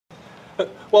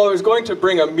Well, I was going to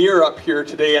bring a mirror up here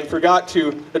today and forgot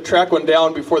to track one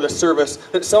down before the service.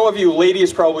 Some of you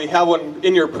ladies probably have one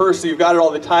in your purse, so you've got it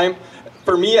all the time.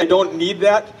 For me, I don't need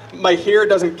that. My hair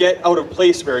doesn't get out of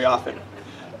place very often.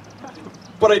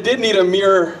 But I did need a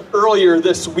mirror earlier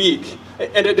this week,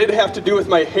 and it did have to do with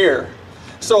my hair.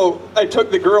 So I took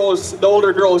the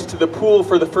older girls, to the pool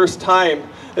for the first time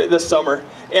this summer,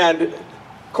 and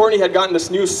Courtney had gotten this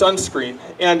new sunscreen.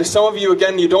 And some of you,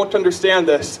 again, you don't understand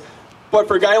this, but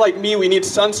for a guy like me, we need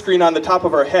sunscreen on the top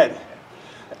of our head.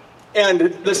 And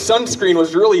the sunscreen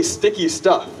was really sticky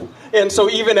stuff. And so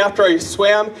even after I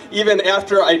swam, even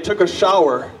after I took a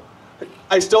shower,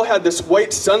 I still had this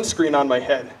white sunscreen on my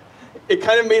head. It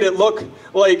kind of made it look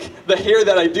like the hair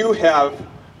that I do have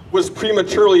was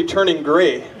prematurely turning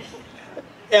gray.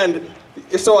 And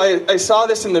so I saw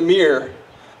this in the mirror,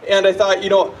 and I thought,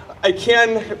 I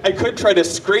could try to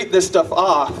scrape this stuff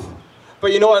off,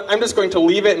 but you know what, I'm just going to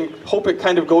leave it and hope it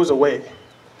kind of goes away.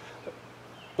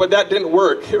 But that didn't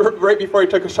work. Right before I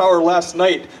took a shower last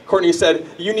night, Courtney said,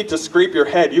 you need to scrape your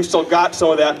head. You've still got some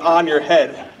of that on your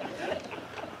head.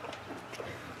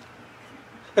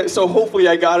 So hopefully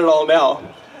I got it all now.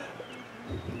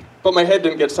 But my head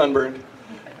didn't get sunburned.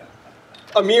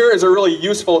 A mirror is a really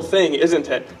useful thing, isn't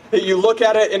it? You look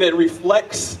at it and it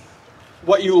reflects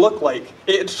what you look like.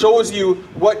 It shows you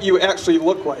what you actually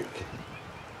look like.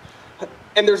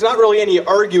 And there's not really any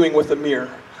arguing with a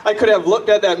mirror. I could have looked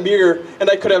at that mirror and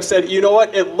I could have said, you know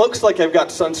what, it looks like I've got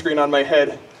sunscreen on my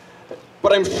head,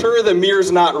 but I'm sure the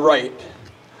mirror's not right.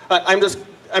 I'm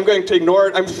going to ignore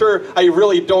it. I'm sure I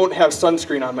really don't have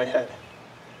sunscreen on my head.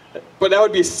 But that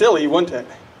would be silly, wouldn't it?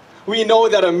 We know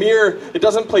that a mirror, it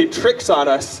doesn't play tricks on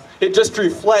us. It just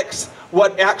reflects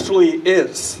what actually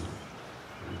is.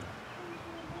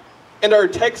 And our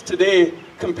text today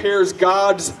compares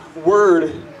God's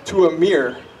word to a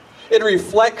mirror. It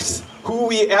reflects who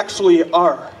we actually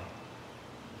are.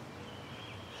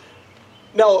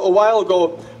 Now, a while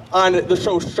ago on the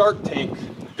show Shark Tank,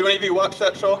 do any of you watch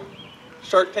that show,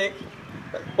 Shark Tank?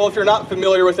 Well, if you're not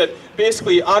familiar with it,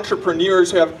 basically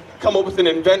entrepreneurs who have come up with an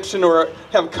invention or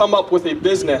have come up with a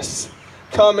business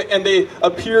come and they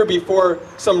appear before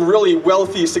some really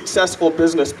wealthy, successful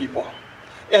business people.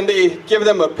 And they give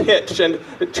them a pitch and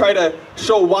try to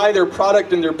show why their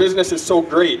product and their business is so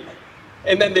great.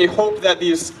 And then they hope that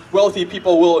these wealthy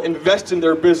people will invest in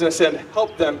their business and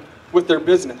help them with their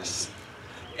business.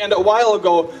 And a while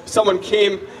ago, someone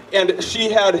came and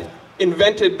she had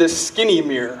invented this skinny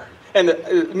mirror. And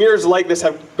mirrors like this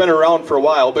have been around for a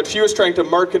while, but she was trying to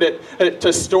market it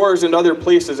to stores and other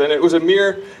places. And it was a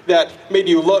mirror that made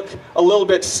you look a little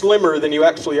bit slimmer than you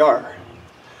actually are.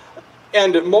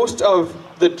 And most of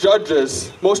the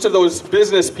judges, most of those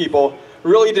business people,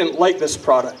 really didn't like this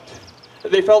product.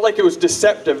 They felt like it was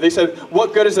deceptive. They said,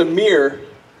 what good is a mirror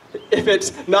if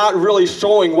it's not really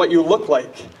showing what you look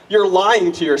like? You're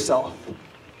lying to yourself.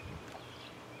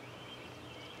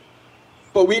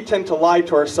 But we tend to lie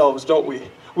to ourselves, don't we?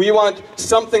 We want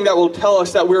something that will tell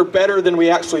us that we're better than we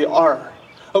actually are.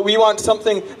 But we want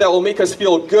something that will make us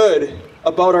feel good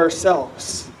about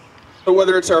ourselves. But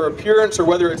whether it's our appearance or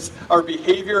whether it's our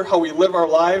behavior, how we live our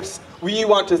lives, we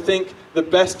want to think the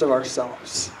best of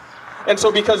ourselves. And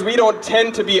so because we don't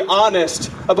tend to be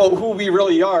honest about who we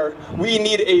really are, we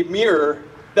need a mirror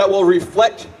that will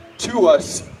reflect to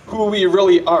us who we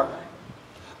really are.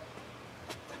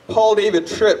 Paul David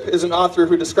Tripp is an author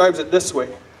who describes it this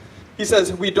way. He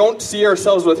says, we don't see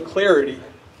ourselves with clarity,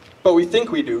 but we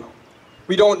think we do.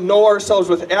 We don't know ourselves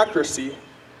with accuracy,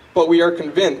 but we are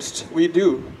convinced we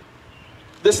do.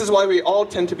 This is why we all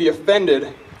tend to be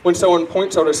offended when someone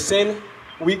points out a sin,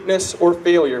 weakness, or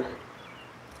failure.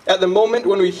 At the moment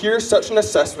when we hear such an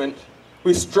assessment,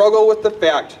 we struggle with the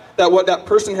fact that what that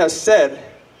person has said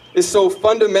is so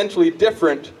fundamentally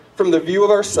different from the view of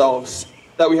ourselves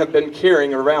that we have been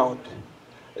carrying around.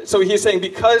 So he's saying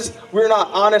because we're not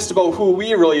honest about who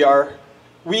we really are,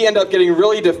 we end up getting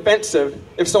really defensive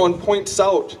if someone points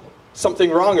out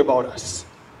something wrong about us.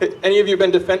 Any of you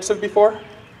been defensive before?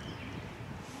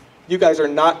 You guys are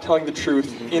not telling the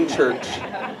truth in church.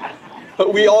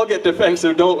 But we all get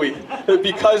defensive, don't we?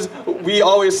 Because we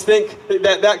always think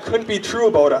that that couldn't be true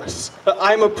about us.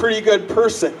 I'm a pretty good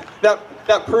person.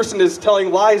 That person is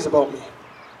telling lies about me.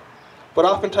 But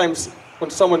oftentimes, when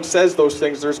someone says those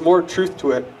things, there's more truth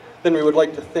to it than we would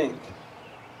like to think.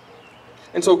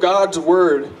 And so God's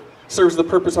word serves the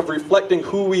purpose of reflecting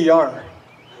who we are,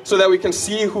 so that we can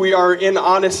see who we are in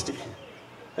honesty,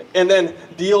 and then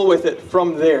deal with it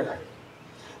from there.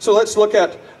 So let's look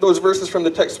at those verses from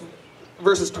the text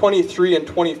verses 23 and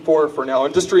 24 for now.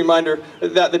 And just a reminder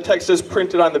that the text is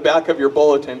printed on the back of your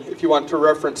bulletin if you want to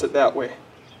reference it that way.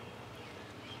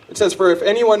 It says, "For if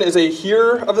anyone is a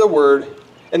hearer of the word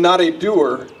and not a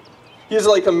doer, he is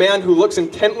like a man who looks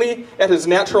intently at his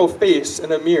natural face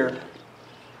in a mirror.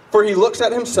 For he looks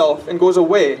at himself and goes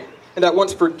away and at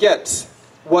once forgets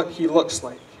what he looks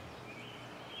like."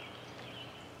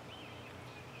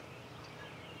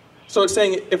 So it's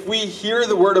saying if we hear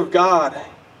the word of God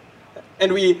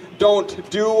and we don't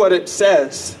do what it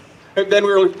says, then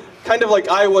we're kind of like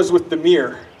I was with the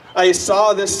mirror. I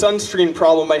saw this sunscreen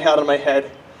problem I had on my head,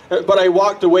 but I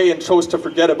walked away and chose to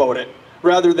forget about it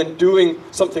rather than doing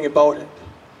something about it.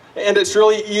 And it's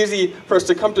really easy for us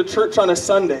to come to church on a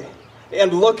Sunday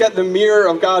and look at the mirror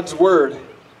of God's word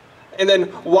and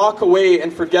then walk away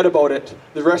and forget about it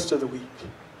the rest of the week.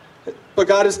 But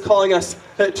God is calling us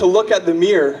to look at the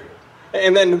mirror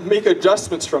and then make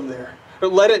adjustments from there.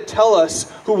 Let it tell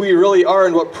us who we really are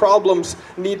and what problems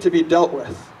need to be dealt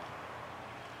with.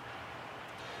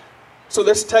 So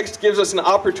this text gives us an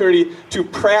opportunity to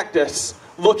practice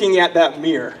looking at that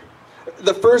mirror.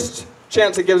 The first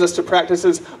chance it gives us to practice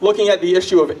is looking at the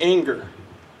issue of anger.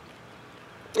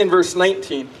 In verse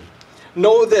 19,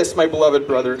 "Know this, my beloved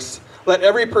brothers, let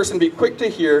every person be quick to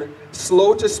hear,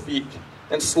 slow to speak,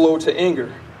 and slow to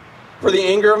anger. For the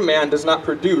anger of man does not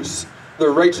produce the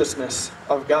righteousness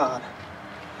of God."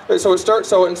 So it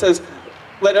starts out and says,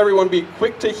 let everyone be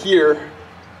quick to hear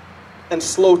and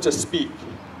slow to speak.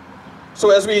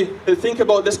 So as we think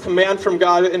about this command from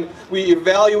God and we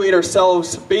evaluate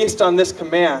ourselves based on this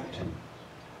command,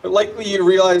 likely you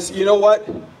realize, you know what?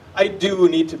 I do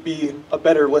need to be a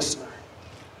better listener.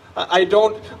 I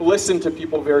don't listen to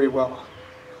people very well.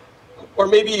 Or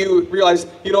maybe you realize,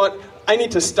 you know what? I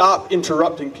need to stop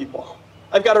interrupting people.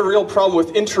 I've got a real problem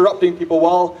with interrupting people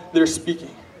while they're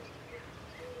speaking.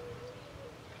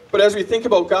 But as we think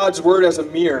about God's word as a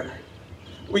mirror,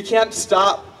 we can't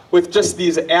stop with just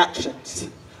these actions.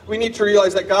 We need to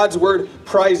realize that God's word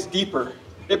pries deeper.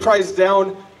 It pries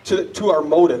down to our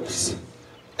motives.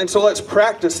 And so let's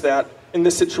practice that in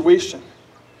this situation.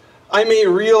 I may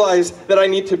realize that I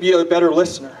need to be a better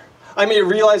listener. I may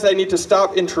realize that I need to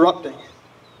stop interrupting.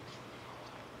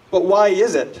 But why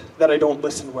is it that I don't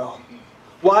listen well?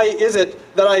 Why is it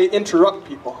that I interrupt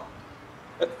people?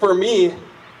 For me,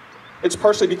 it's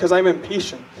partially because I'm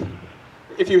impatient.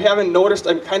 If you haven't noticed,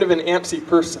 I'm kind of an antsy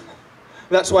person.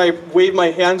 That's why I wave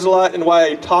my hands a lot and why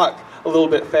I talk a little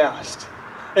bit fast.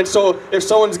 And so if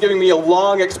someone's giving me a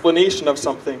long explanation of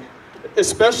something,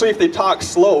 especially if they talk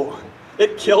slow,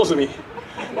 it kills me.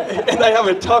 And I have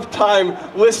a tough time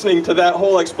listening to that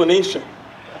whole explanation.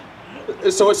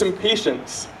 So it's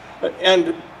impatience.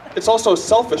 And it's also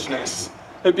selfishness,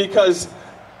 because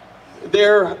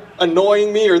they're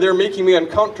annoying me or they're making me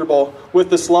uncomfortable with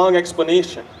this long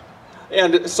explanation.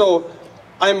 And so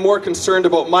I'm more concerned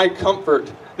about my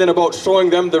comfort than about showing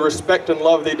them the respect and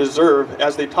love they deserve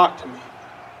as they talk to me.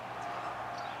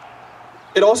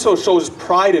 It also shows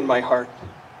pride in my heart.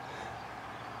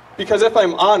 Because if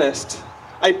I'm honest,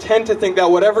 I tend to think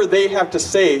that whatever they have to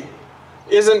say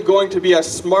isn't going to be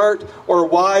as smart or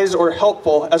wise or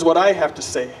helpful as what I have to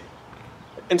say.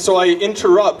 And so I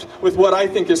interrupt with what I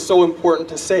think is so important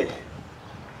to say.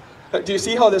 Do you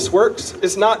see how this works?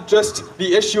 It's not just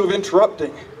the issue of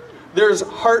interrupting. There's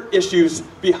heart issues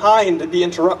behind the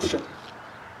interruption.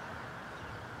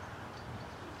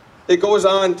 It goes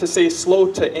on to say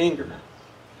slow to anger.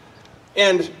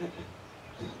 And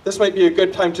this might be a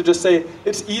good time to just say,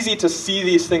 it's easy to see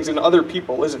these things in other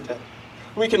people, isn't it?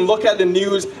 We can look at the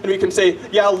news and we can say,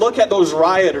 yeah, look at those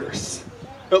rioters.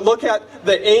 But look at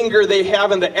the anger they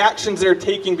have and the actions they're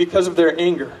taking because of their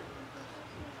anger.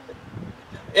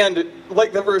 And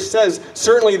like the verse says,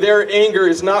 certainly their anger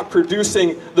is not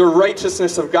producing the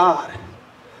righteousness of God.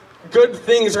 Good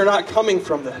things are not coming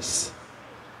from this.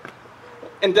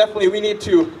 And definitely we need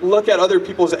to look at other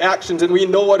people's actions and we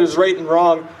know what is right and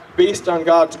wrong based on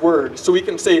God's word. So we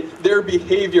can say their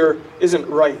behavior isn't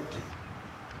right.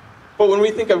 But when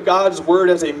we think of God's word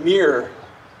as a mirror,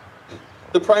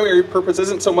 the primary purpose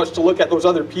isn't so much to look at those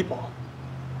other people.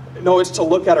 No, it's to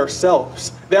look at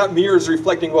ourselves. That mirror is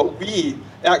reflecting what we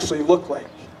actually look like.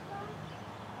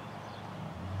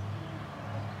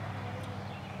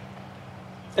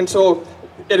 And so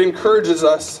it encourages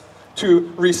us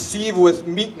to receive with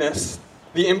meekness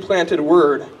the implanted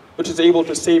word, which is able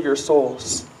to save your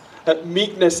souls. That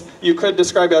meekness you could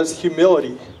describe as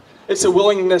humility. It's a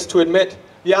willingness to admit,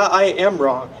 yeah, I am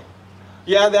wrong.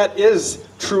 Yeah, that is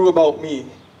true about me.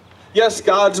 Yes,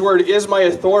 God's word is my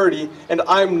authority, and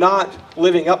I'm not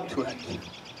living up to it.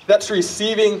 That's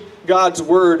receiving God's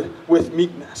word with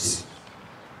meekness.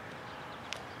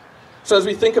 So as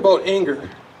we think about anger,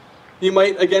 you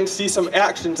might again see some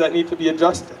actions that need to be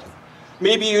adjusted.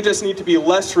 Maybe you just need to be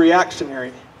less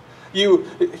reactionary. You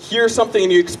hear something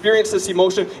and you experience this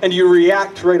emotion and you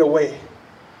react right away.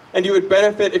 And you would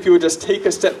benefit if you would just take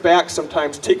a step back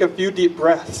sometimes, take a few deep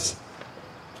breaths,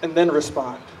 and then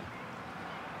respond.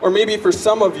 Or maybe for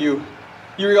some of you,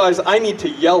 you realize I need to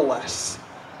yell less.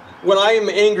 When I am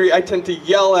angry, I tend to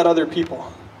yell at other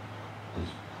people.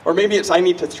 Or maybe it's I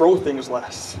need to throw things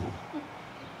less.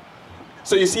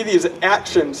 So you see these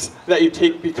actions that you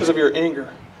take because of your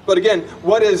anger. But again,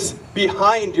 what is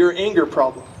behind your anger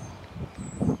problem?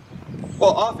 Well,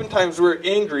 oftentimes we're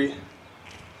angry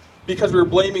because we're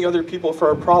blaming other people for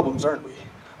our problems, aren't we?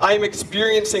 I'm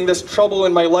experiencing this trouble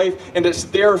in my life and it's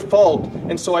their fault,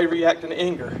 and so I react in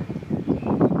anger.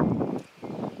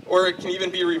 Or it can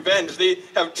even be revenge. They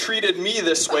have treated me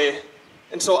this way,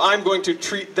 and so I'm going to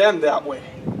treat them that way.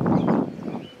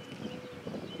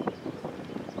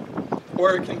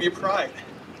 Or it can be pride.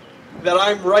 That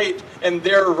I'm right and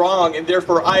they're wrong, and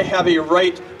therefore I have a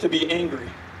right to be angry.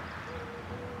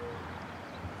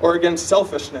 Or again,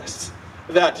 selfishness.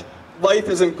 That life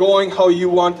isn't going how you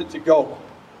want it to go.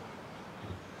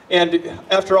 And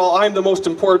after all, I'm the most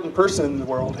important person in the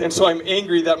world, and so I'm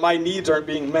angry that my needs aren't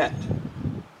being met.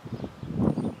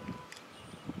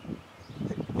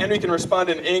 And we can respond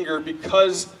in anger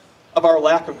because of our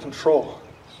lack of control.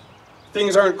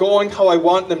 Things aren't going how I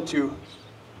want them to,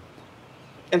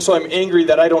 and so I'm angry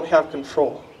that I don't have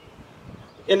control.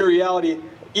 In reality,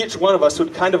 each one of us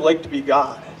would kind of like to be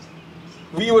God.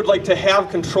 We would like to have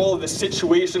control of the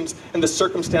situations and the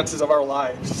circumstances of our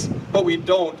lives, but we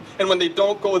don't. And when they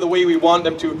don't go the way we want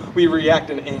them to, we react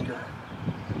in anger.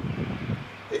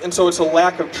 And so it's a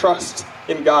lack of trust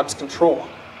in God's control.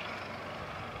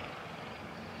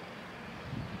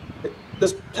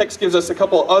 This text gives us a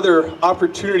couple other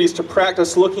opportunities to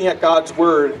practice looking at God's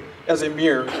word as a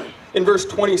mirror. In verse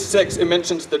 26, it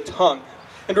mentions the tongue.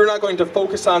 And we're not going to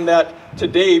focus on that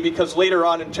today because later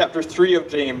on in chapter 3 of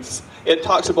James, it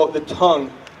talks about the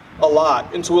tongue a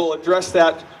lot. And so we'll address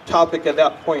that topic at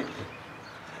that point.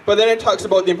 But then it talks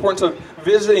about the importance of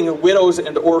visiting widows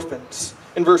and orphans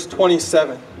in verse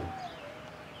 27.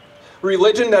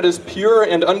 Religion that is pure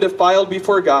and undefiled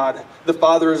before God, the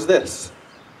Father, is this: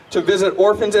 to visit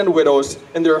orphans and widows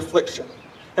in their affliction,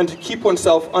 and to keep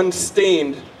oneself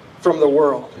unstained from the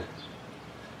world.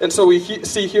 And so we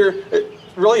see here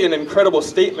really an incredible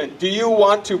statement. Do you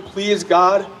want to please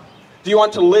God? Do you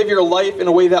want to live your life in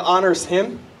a way that honors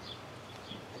Him?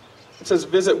 It says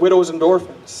visit widows and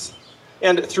orphans.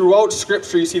 And throughout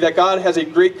Scripture you see that God has a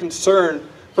great concern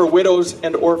for widows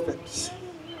and orphans.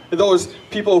 Those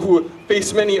people who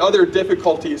face many other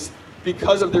difficulties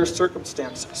because of their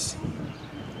circumstances.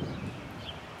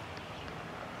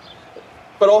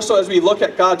 But also as we look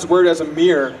at God's Word as a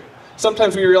mirror,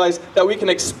 sometimes we realize that we can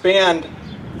expand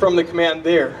from the command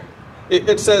there.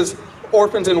 It says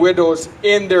orphans and widows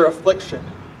in their affliction.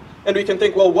 And we can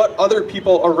think, well, what other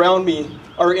people around me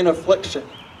are in affliction?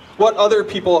 What other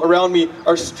people around me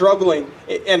are struggling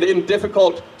and in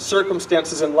difficult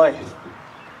circumstances in life?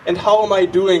 And how am I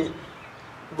doing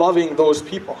loving those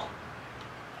people?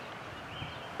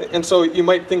 And so you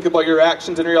might think about your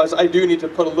actions and realize, I do need to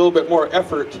put a little bit more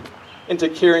effort into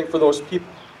caring for those people.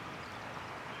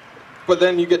 But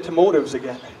then you get to motives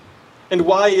again. And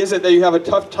why is it that you have a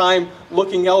tough time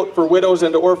looking out for widows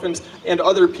and orphans and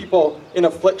other people in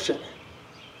affliction?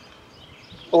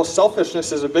 Well,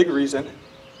 selfishness is a big reason.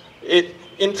 It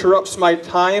interrupts my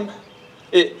time.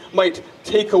 It might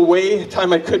take away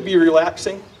time I could be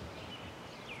relaxing.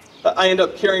 I end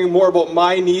up caring more about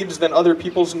my needs than other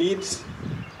people's needs.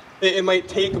 It might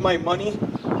take my money.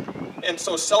 And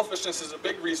so selfishness is a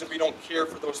big reason we don't care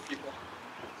for those people.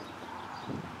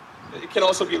 It can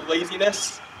also be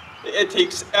laziness. It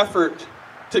takes effort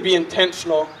to be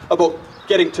intentional about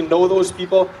getting to know those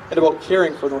people and about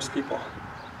caring for those people.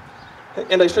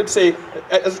 And I should say,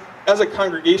 as a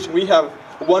congregation, we have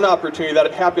one opportunity that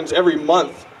it happens every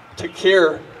month to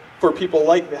care for people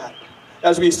like that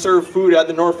as we serve food at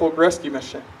the Norfolk Rescue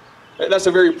Mission. That's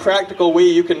a very practical way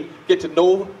you can get to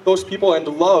know those people and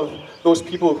love those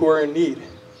people who are in need.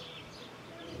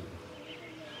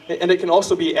 And it can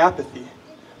also be apathy.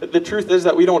 The truth is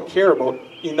that we don't care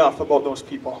enough about those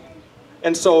people.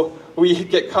 And so we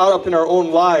get caught up in our own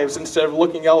lives instead of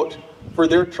looking out for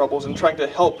their troubles and trying to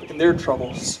help in their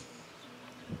troubles.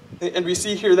 And we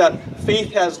see here that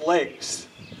faith has legs.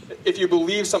 If you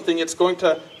believe something, it's going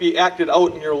to be acted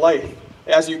out in your life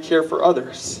as you care for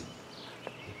others.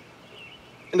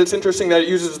 And it's interesting that it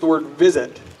uses the word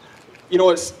visit. You know,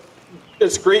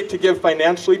 it's great to give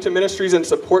financially to ministries and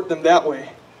support them that way.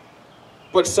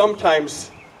 But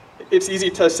sometimes it's easy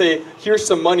to say, here's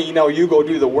some money, now you go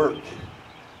do the work.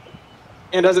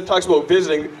 And as it talks about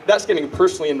visiting, that's getting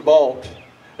personally involved.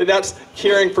 That's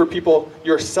caring for people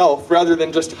yourself rather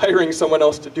than just hiring someone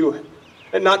else to do it.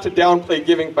 And not to downplay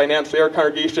giving financially. Our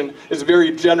congregation is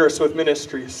very generous with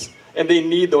ministries, and they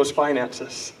need those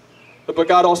finances. But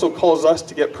God also calls us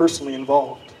to get personally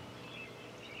involved.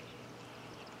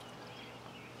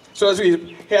 So as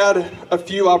we've had a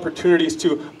few opportunities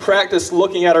to practice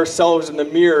looking at ourselves in the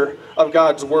mirror of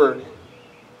God's Word,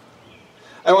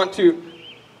 I want to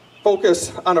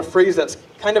focus on a phrase that's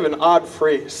kind of an odd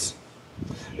phrase.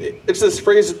 It's this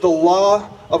phrase, the law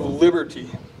of liberty.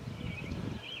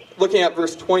 Looking at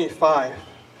verse 25.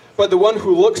 But the one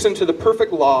who looks into the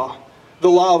perfect law, the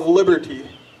law of liberty,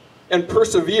 and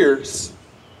perseveres,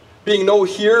 being no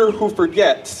hearer who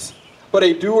forgets, but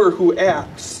a doer who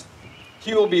acts,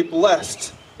 he will be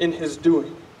blessed in his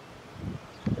doing.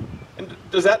 And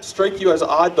does that strike you as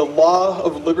odd, the law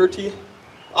of liberty?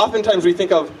 Oftentimes we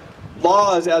think of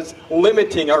laws as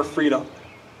limiting our freedom.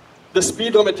 The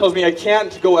speed limit tells me I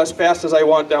can't go as fast as I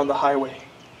want down the highway.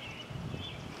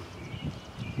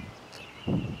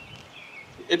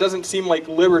 It doesn't seem like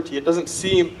liberty. It doesn't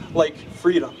seem like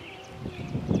freedom.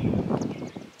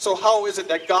 So how is it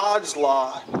that God's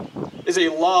law is a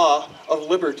law of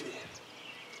liberty?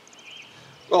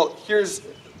 Well, here's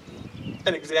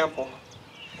an example.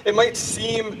 It might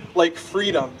seem like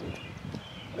freedom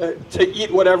to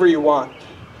eat whatever you want,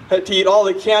 to eat all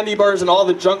the candy bars and all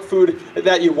the junk food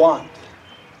that you want.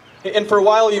 And for a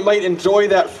while you might enjoy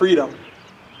that freedom.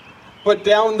 But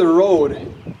down the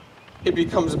road, it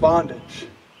becomes bondage.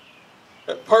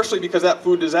 Partially because that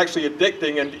food is actually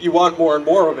addicting and you want more and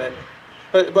more of it.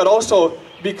 But also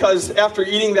because after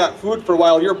eating that food for a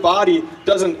while, your body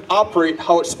doesn't operate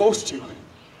how it's supposed to.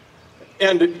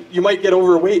 And you might get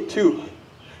overweight too.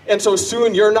 And so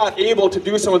soon you're not able to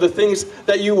do some of the things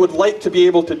that you would like to be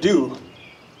able to do.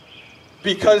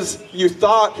 Because you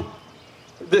thought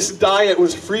this diet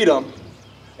was freedom,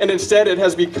 and instead it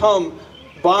has become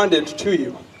bondage to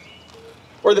you.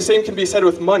 Or the same can be said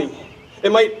with money.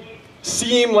 It might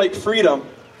seem like freedom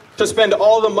to spend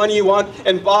all the money you want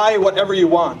and buy whatever you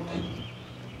want.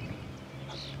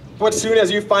 But soon as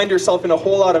you find yourself in a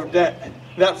whole lot of debt,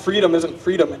 that freedom isn't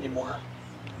freedom anymore.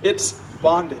 It's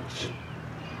bondage.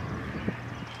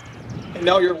 And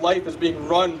now your life is being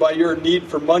run by your need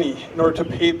for money in order to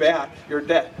pay back your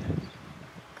debt.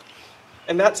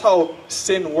 And that's how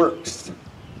sin works.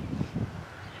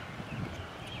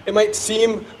 It might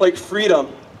seem like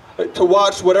freedom to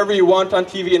watch whatever you want on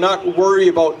TV and not worry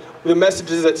about the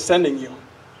messages it's sending you.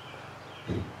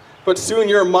 But soon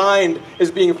your mind is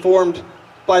being formed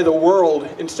by the world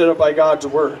instead of by God's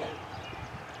Word.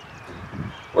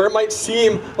 Or it might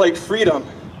seem like freedom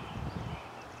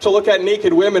to look at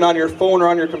naked women on your phone or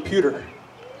on your computer.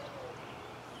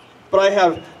 But I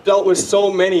have dealt with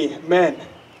so many men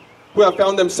who have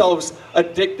found themselves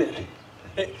addicted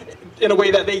in a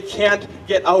way that they can't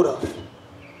get out of.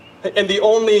 And the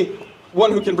only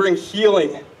one who can bring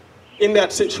healing in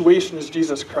that situation is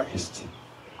Jesus Christ.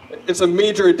 It's a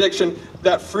major addiction.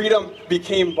 That freedom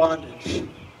became bondage.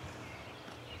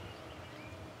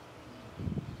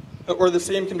 Or the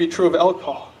same can be true of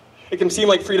alcohol. It can seem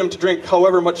like freedom to drink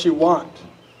however much you want.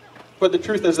 But the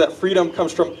truth is that freedom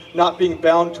comes from not being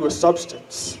bound to a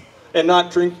substance and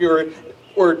not drinking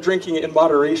or drinking in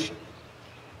moderation.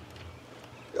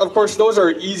 Of course, those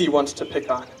are easy ones to pick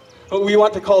on. But we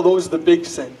want to call those the big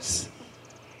sins.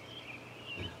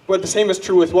 But the same is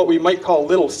true with what we might call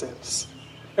little sins.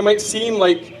 It might seem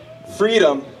like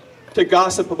freedom to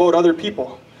gossip about other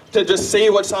people, to just say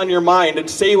what's on your mind and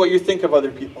say what you think of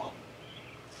other people.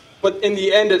 But in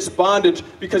the end, it's bondage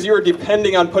because you are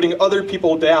depending on putting other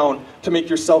people down to make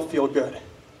yourself feel good.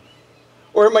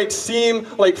 Or it might seem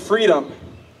like freedom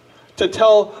to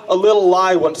tell a little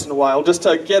lie once in a while just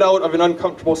to get out of an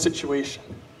uncomfortable situation.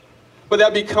 But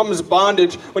that becomes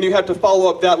bondage when you have to follow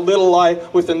up that little lie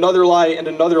with another lie and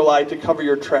another lie to cover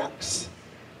your tracks.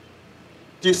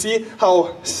 Do you see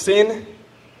how sin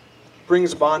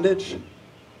brings bondage?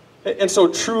 And so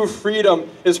true freedom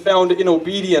is found in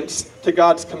obedience to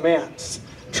God's commands.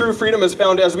 True freedom is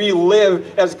found as we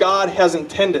live as God has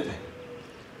intended.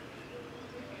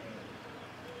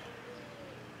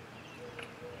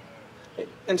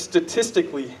 And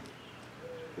statistically,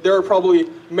 there are probably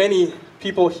many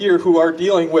people here who are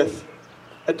dealing with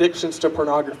addictions to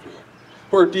pornography,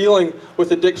 who are dealing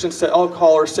with addictions to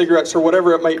alcohol or cigarettes or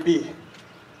whatever it might be.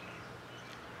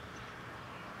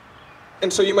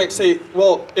 And so you might say,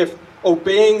 well, if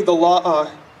obeying the law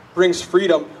brings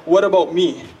freedom, what about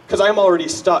me? Because I'm already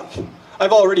stuck.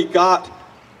 I've already got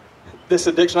this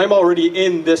addiction. I'm already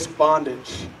in this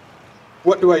bondage.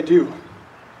 What do I do?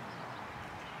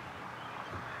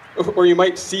 Or you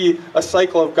might see a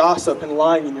cycle of gossip and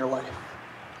lying in your life.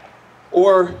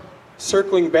 Or,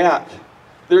 circling back,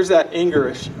 there's that anger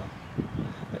issue.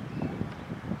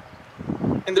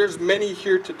 And there's many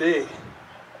here today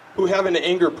who have an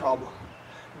anger problem,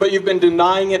 but you've been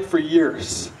denying it for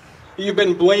years. You've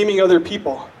been blaming other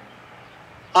people.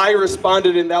 I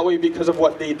responded in that way because of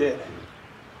what they did.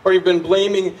 Or you've been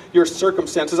blaming your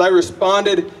circumstances. I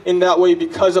responded in that way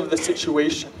because of the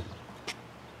situation.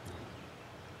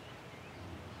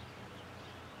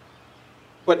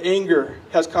 But anger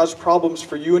has caused problems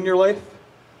for you in your life,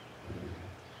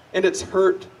 and it's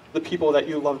hurt the people that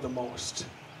you love the most.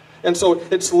 And so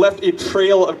it's left a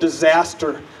trail of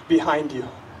disaster behind you.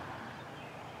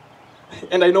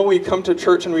 And I know we come to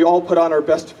church and we all put on our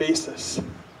best faces.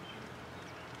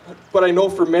 But I know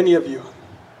for many of you,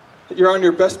 you're on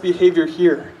your best behavior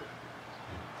here.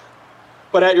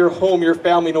 But at your home, your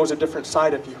family knows a different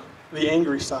side of you, the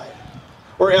angry side.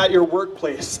 Or at your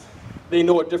workplace, they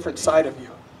know a different side of you.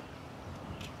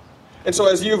 And so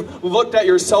as you've looked at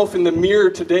yourself in the mirror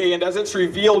today, and as it's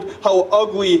revealed how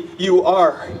ugly you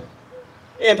are,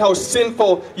 and how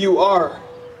sinful you are,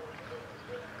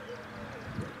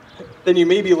 then you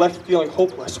may be left feeling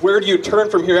hopeless. Where do you turn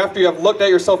from here after you have looked at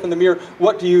yourself in the mirror?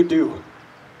 What do you do?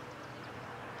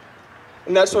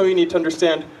 And that's why we need to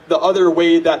understand the other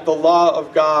way that the law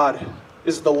of God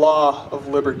is the law of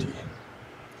liberty.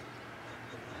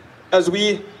 As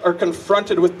we are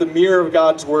confronted with the mirror of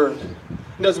God's Word,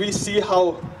 and as we see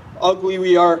how ugly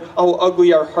we are, how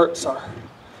ugly our hearts are,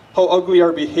 how ugly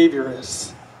our behavior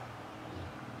is,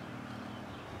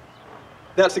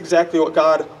 that's exactly what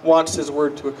God wants His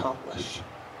Word to accomplish.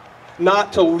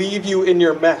 Not to leave you in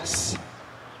your mess,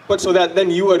 but so that then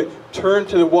you would turn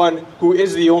to the one who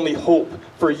is the only hope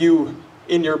for you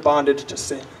in your bondage to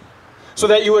sin. So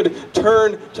that you would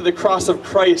turn to the cross of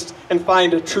Christ and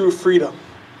find a true freedom.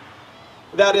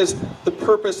 That is the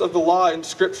purpose of the law in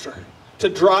Scripture, to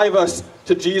drive us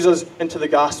to Jesus and to the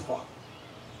gospel.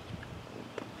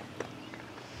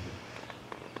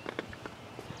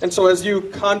 And so as you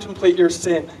contemplate your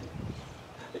sin,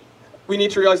 we need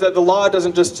to realize that the law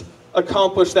doesn't just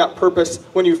accomplish that purpose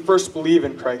when you first believe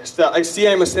in Christ. That I see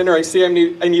I'm a sinner, I see I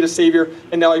need a Savior,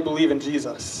 and now I believe in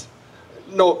Jesus.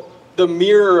 No, the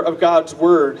mirror of God's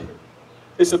Word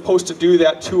is supposed to do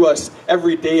that to us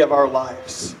every day of our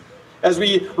lives. As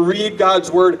we read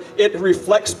God's Word, it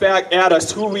reflects back at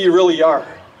us who we really are.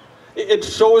 It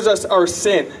shows us our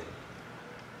sin.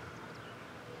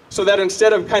 So that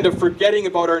instead of kind of forgetting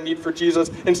about our need for Jesus,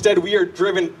 instead we are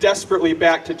driven desperately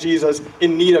back to Jesus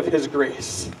in need of His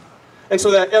grace. And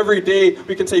so that every day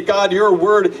we can say, God, your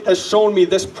Word has shown me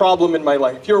this problem in my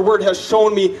life. Your Word has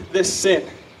shown me this sin.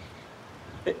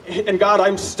 And God,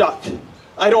 I'm stuck.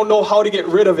 I don't know how to get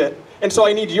rid of it. And so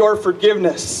I need your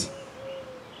forgiveness.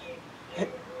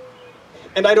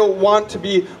 And I don't want to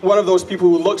be one of those people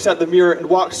who looks at the mirror and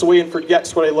walks away and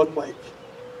forgets what I look like.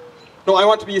 No, I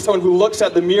want to be someone who looks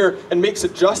at the mirror and makes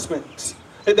adjustments.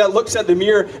 That looks at the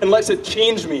mirror and lets it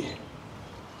change me.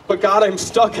 But God, I'm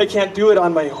stuck. I can't do it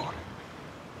on my own.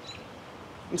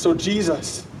 And so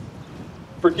Jesus,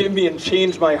 forgive me and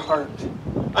change my heart.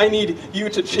 I need you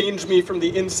to change me from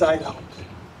the inside out.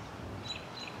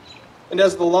 And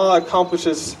as the law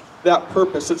accomplishes that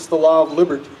purpose, it's the law of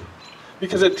liberty.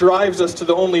 Because it drives us to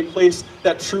the only place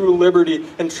that true liberty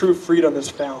and true freedom is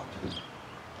found.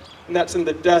 And that's in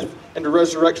the death and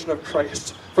resurrection of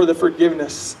Christ for the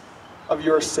forgiveness of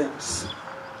your sins.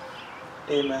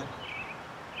 Amen.